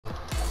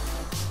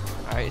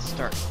Alright,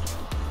 start.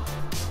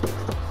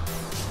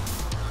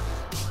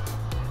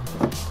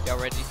 Y'all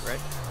ready? Right?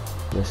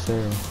 Yes,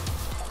 sir.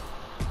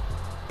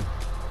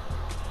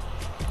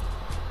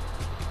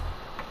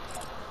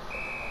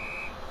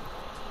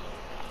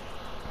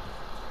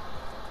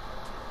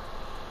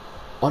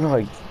 Oh no,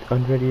 I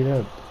unready it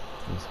up.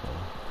 This one.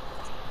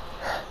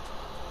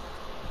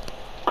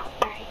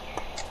 Alright.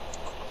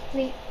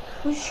 Wait,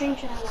 whose stream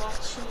should I watch?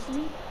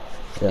 Symphony?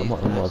 Yeah, I'm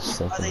watching Are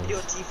Symphony. they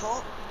doing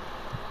Tfault?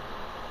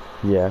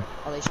 Yeah,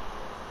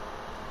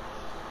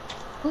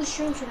 Whose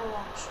stream should I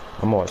watch?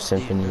 I'm gonna watch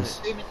Symphonies.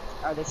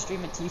 Are they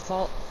streaming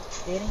Tfault,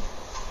 Danny?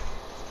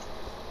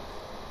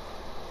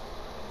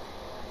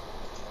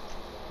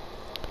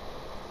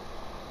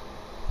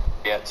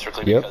 Yeah,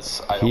 strictly Yep,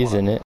 because I don't he's wanna...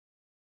 in it.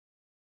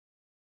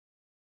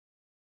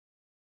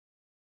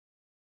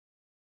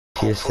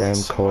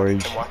 TSM, Corey,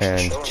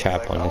 and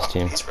Chap on his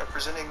team. He's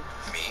representing me.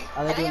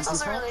 Are they doing also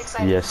Tfault? really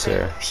excited Yes,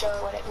 sir. to show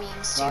what it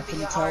means to Well, be can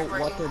a you tell what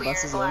hardworking their queer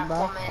buses are black owned by?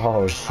 woman.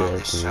 Oh On shit, the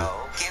dude. show,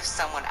 give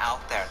someone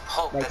out there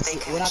hope Like, that they see,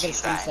 can we're not gonna achieve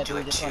stream that and Seth, do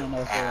we it just too. wanna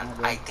know if they're And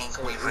gonna I do think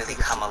it. we've really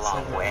come a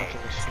long way.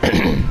 Tell me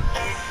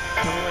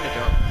when to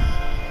jump.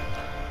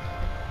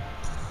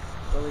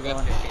 Where are we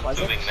going? Was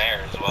it? Moving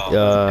there as well.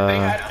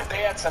 If they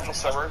had central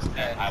servers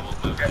and I will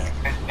move and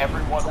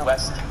everyone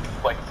west,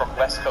 like from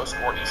west coast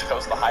or east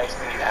coast, the highest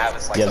we need to have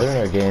is like Yeah, they're in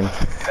our game.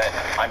 then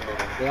I'm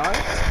moving. They are?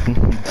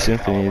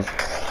 Symphonies.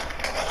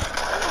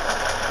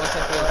 What's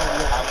up, I'm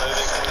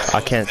moving.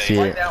 I can't see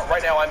it.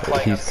 Right now I'm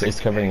playing. It's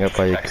covering up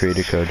by a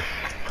creator code.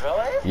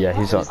 Really? Yeah,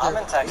 he's on. I'm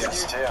in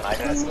Texas too, and I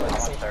guess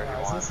I'm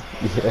 31.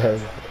 Yeah,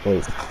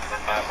 wait.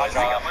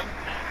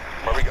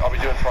 Are we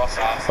doing cross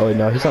off? Oh wait,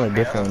 no, he's on a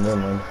different one.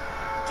 Never mind.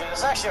 Dude,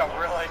 it's actually a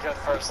really good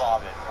first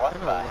lobby. What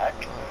the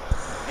heck?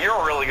 You're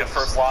a really good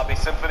first lobby,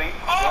 Symphony. These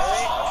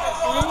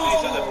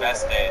are the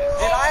best days.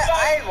 Dude,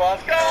 I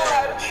love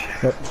God.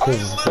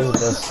 His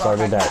bus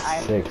started at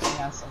 6.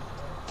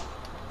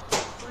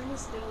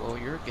 Oh,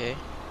 you're gay.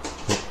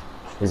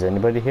 Is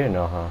anybody here?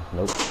 No, huh?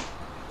 Nope.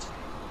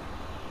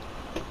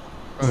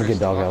 Bro, Let me get there's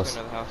doghouse.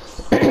 another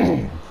house. Let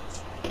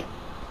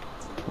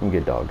me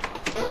get dog.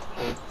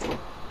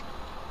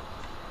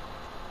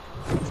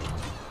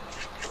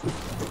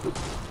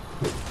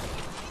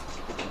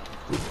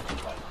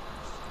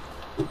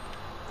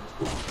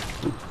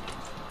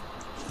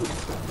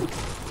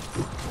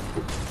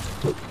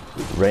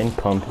 Rain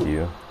pumped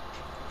you.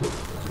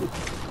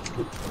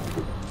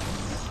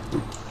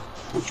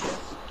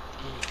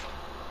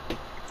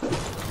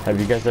 Have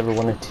you guys ever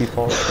won a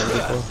Tfault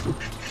before?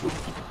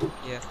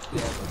 Yeah.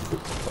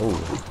 Oh,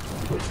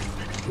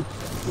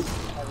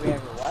 Have we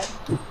ever what?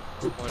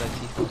 What a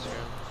Tfault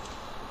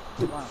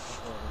room.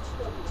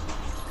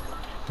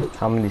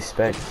 how many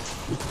specs?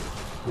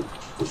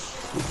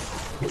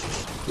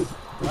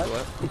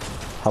 What?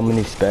 How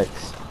many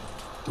specs?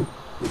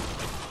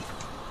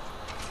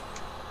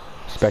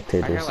 I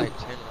Spectators. got like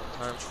 10 one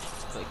time.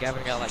 But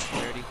Gavin got like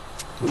 30.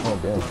 Oh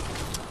damn.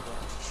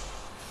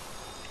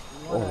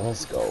 Oh,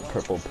 let's go,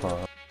 purple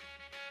pump.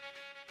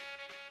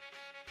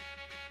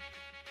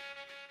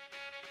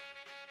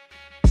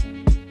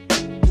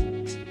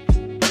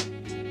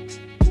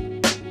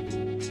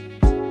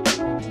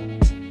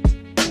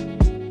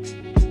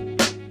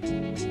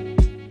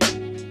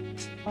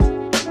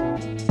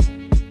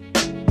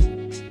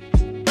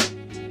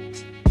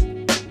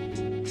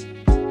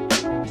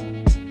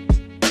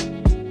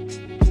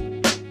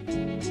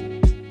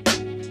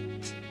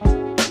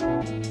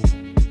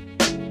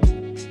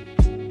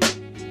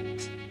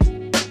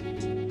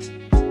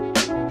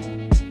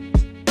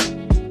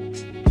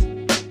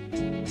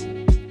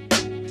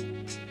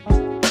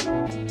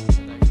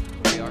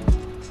 We are.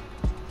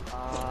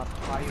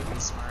 Probably would be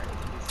smart.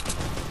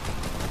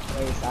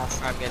 Very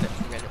fast. I'm getting it.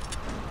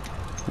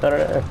 No.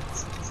 Alright,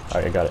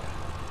 I got it.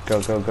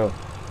 Go, go, go.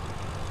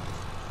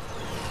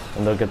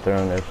 And they'll get their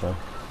own airflow.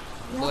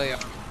 Play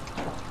up.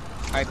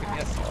 Alright, pick me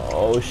up.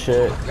 Oh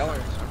shit. Y'all are.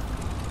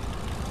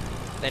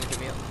 Then pick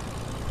me up.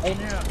 Hey,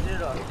 no,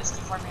 just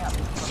farm me up.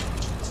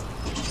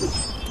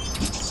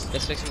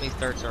 Just fixing me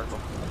third circle.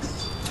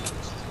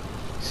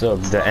 So,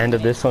 the end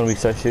of this one we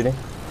start shooting?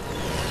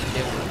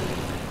 Yeah.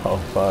 Oh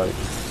fuck.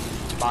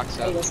 Box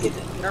Hey, up. let's get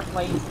our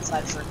planes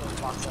inside circle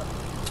and box up.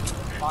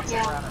 Box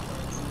Yeah. up around our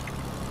planes.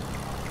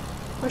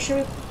 Or should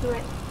we do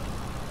it?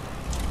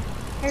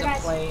 Here It's a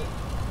guys, play.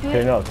 do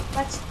Here, it. no.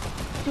 Let's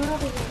do it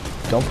over here.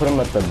 Don't put them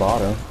at the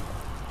bottom.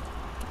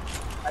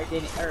 I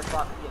didn't, or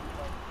block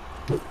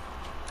it.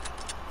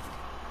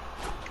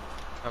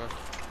 Coming.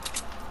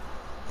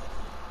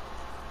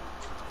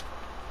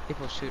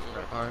 People shooting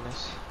our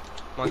harness.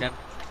 Come on, Gavin.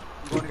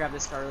 I'm going to grab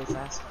this car really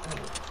fast. I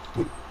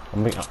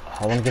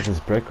want to get this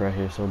brick right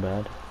here so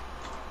bad.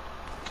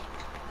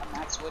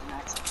 Max wood,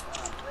 max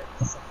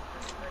bricks.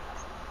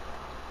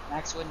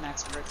 Max wood,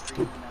 max bricks for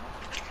you in the middle.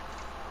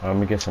 I'm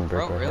gonna get some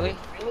brick Bro, right really? here.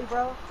 Really,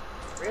 bro?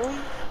 Really?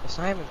 It's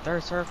not even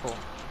third circle.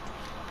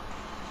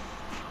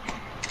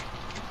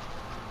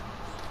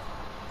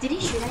 Did he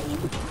shoot at you?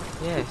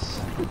 Yes.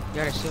 You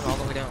gotta shoot all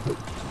the way down. I'm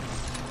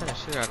trying to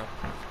shoot at him.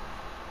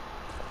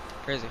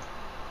 Crazy.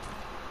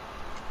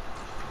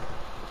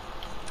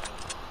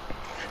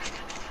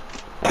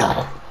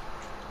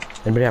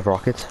 Anybody have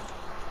rockets?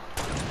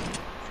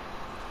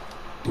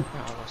 Yeah,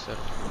 almost said.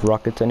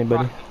 Rockets,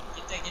 anybody?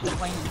 Get the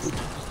planes.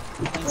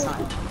 Plane's not.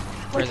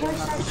 Where can I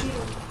start shooting?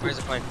 Where's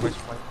the plane? Where's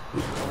the plane?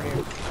 Over here.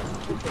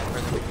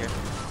 Where's it? Here.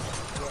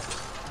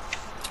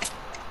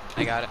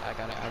 I got it.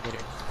 I'll get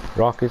it.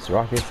 Rockets,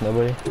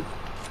 nobody?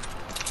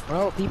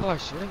 Bro, people are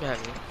shooting at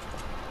me.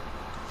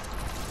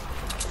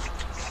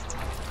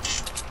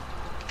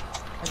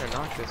 I'm gonna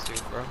knock this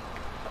dude, bro.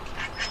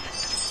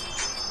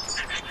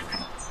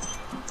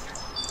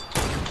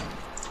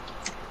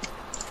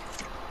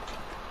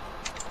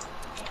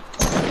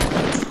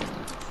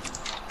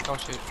 Oh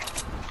shoot.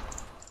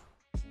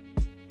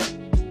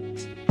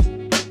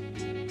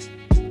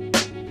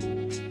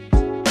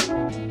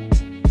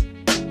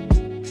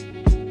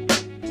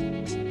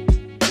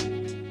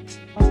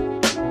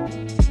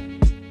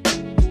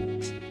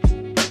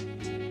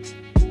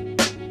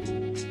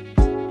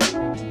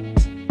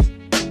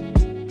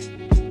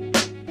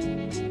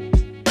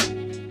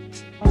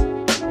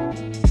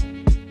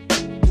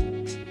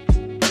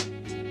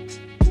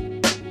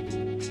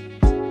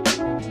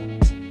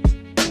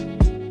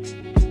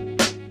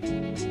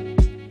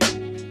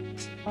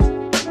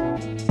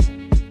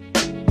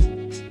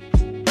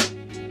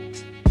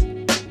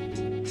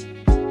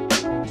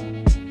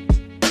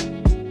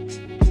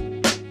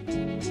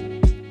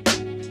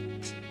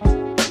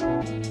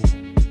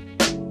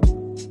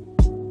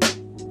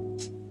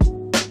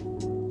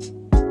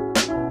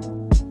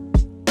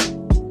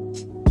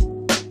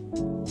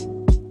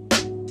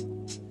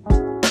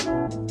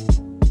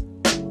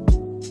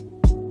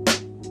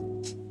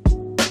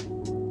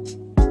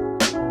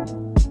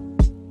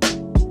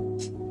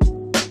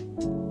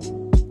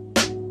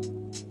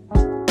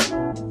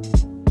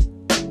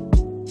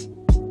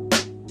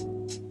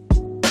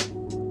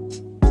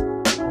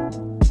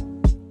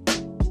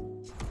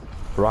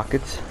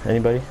 Rockets,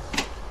 anybody?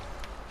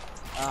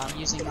 I'm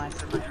using mine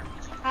for my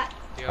RPG.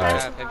 Do you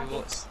Alright. have heavy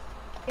bullets?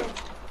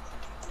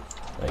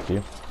 Thank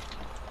you.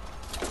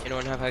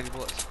 Anyone have heavy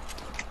bullets?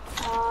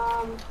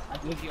 I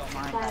gave you all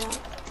mine. I don't.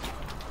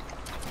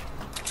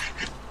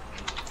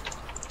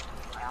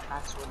 I'm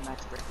max wood,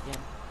 max brick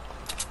again.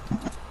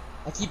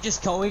 I keep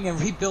just going and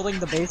rebuilding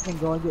the base and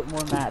going to get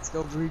more mats.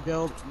 Go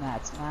rebuild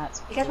mats.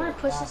 You guys want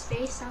to push this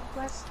base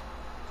southwest?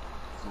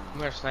 I'm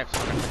gonna snipe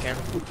someone if I can.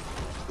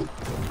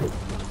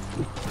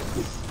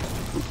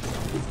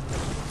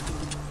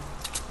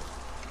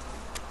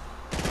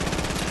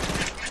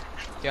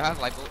 Do you have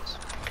light bullets?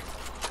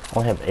 I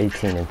only have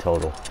 18 in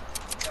total.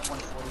 Got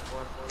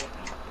 144 for you.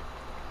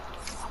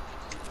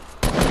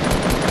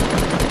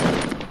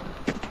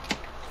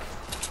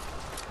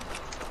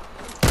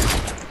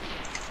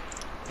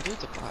 The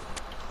dude's a bot.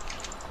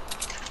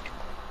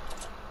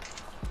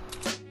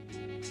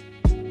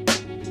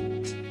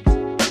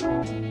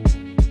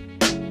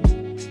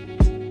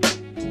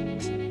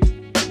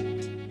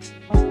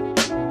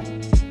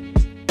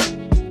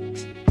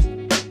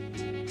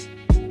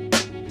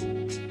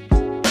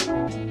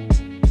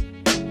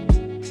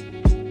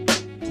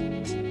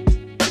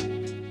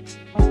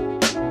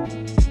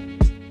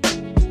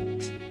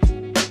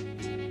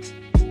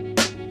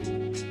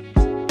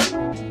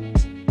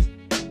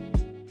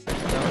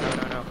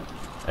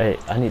 Hey,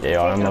 I need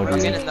AR ammo, I'm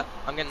dude. getting the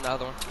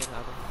other one.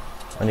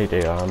 I need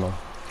AR ammo.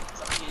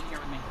 Somebody get in here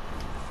with me.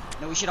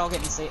 No, we should all get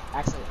in safe.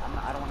 Actually,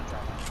 I don't want to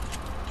drive.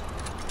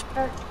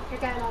 You're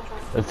going all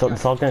drive.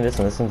 It's all good. This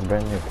one's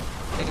brand new.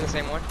 Taking the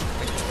same one?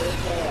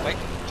 Wait.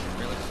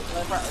 Really?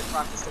 Let's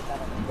rock this take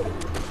that over.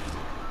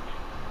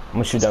 I'm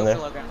gonna shoot down there.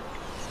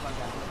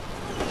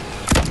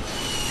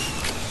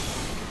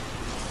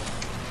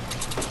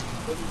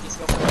 Just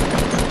go for it.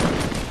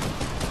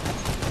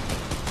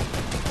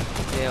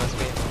 Yeah, let's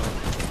wait.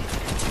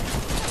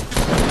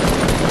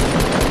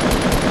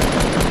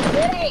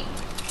 Wait!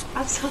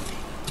 I'm so...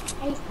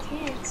 I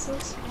can't, it's so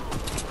small.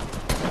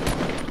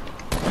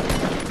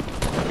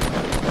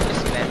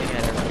 Just spamming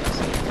at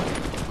everything.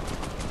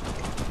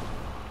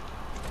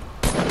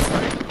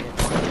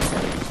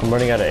 I'm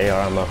running out of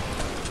AR ammo.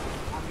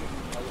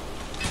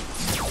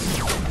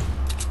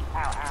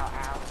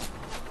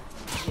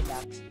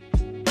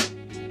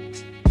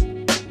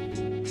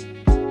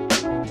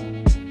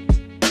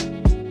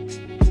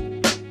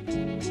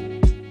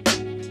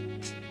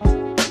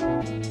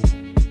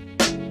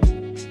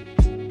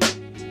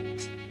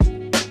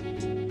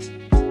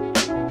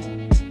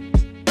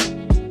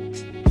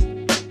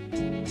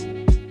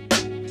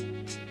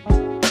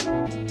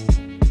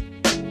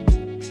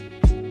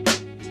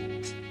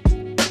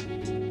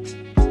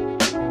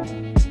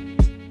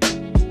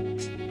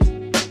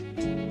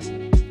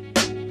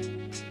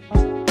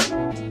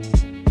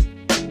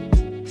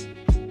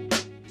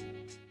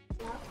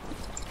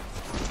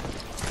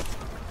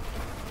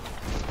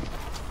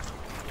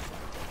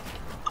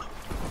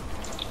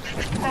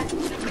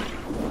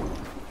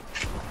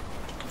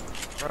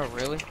 Bro,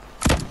 really?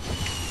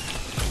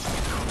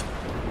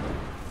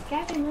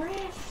 Gavin,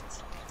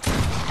 rift!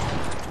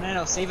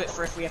 No, save it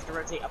for if we have to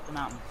rotate up the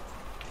mountain.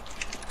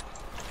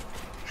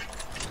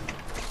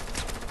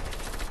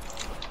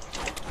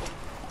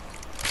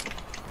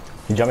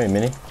 You jump me,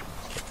 mini?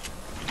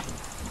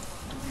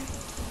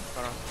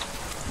 Hold on.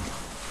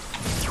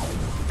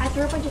 I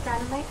threw a bunch of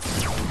dynamite.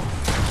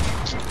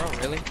 Bro,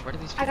 really? Where did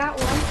these I got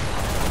one.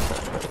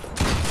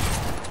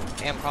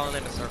 Hey, I'm crawling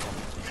in a circle.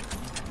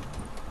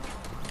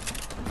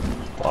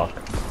 Fuck.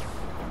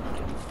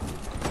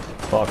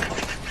 Fuck.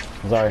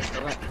 I'm sorry.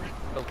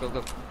 Go,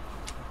 go.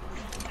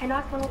 I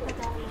knocked one with the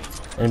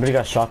dynamite. Anybody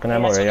got shotgun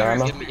ammo or AR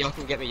ammo? Y'all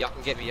can get me. Hey,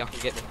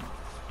 get him.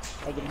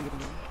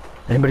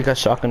 Anybody got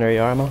shotgun or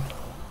AR ammo?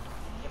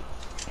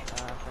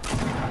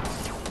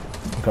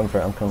 I'm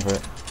coming for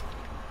it.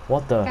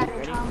 What the? Got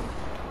it.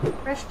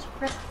 Rift.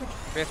 Rift.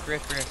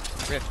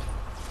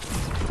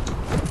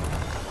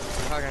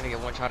 I'm probably gonna get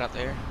one shot out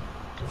there.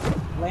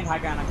 Lane high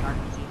ground, I can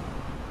RPG.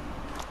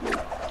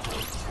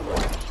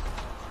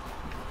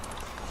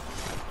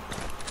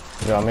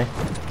 You got me?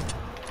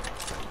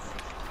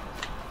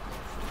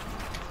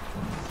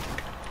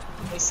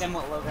 They sim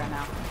with low ground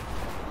now.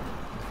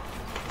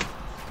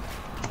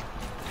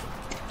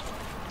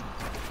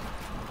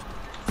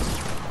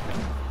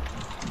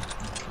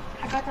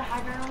 I got the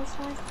high ground on this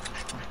one.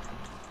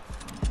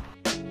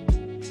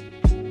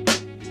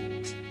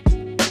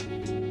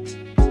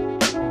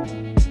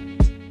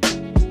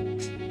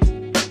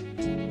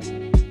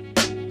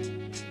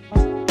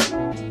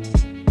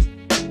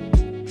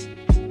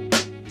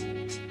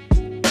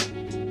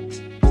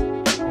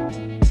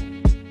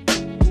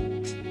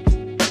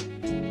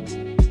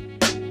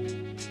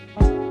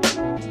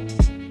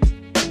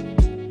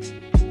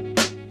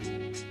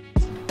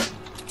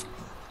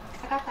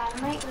 I got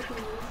dynamite with me.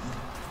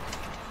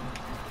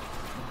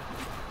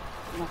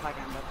 No high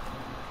ground, bud.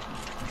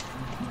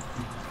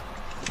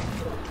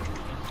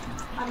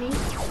 On me.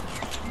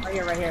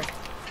 Right here.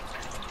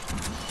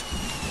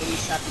 Give me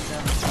shotgun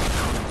zone.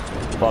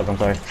 Fuck, I'm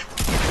sorry.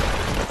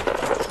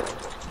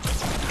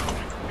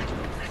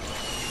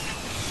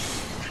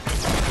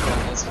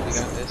 We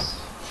got this.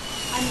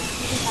 I'm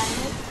using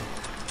dynamite.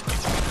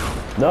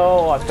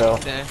 No, I fell.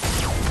 Okay.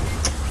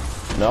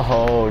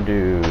 No,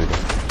 dude.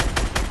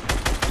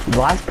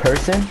 Last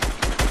person?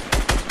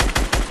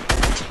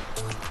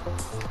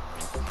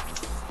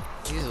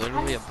 He's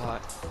literally a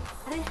bot.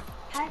 How did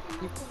I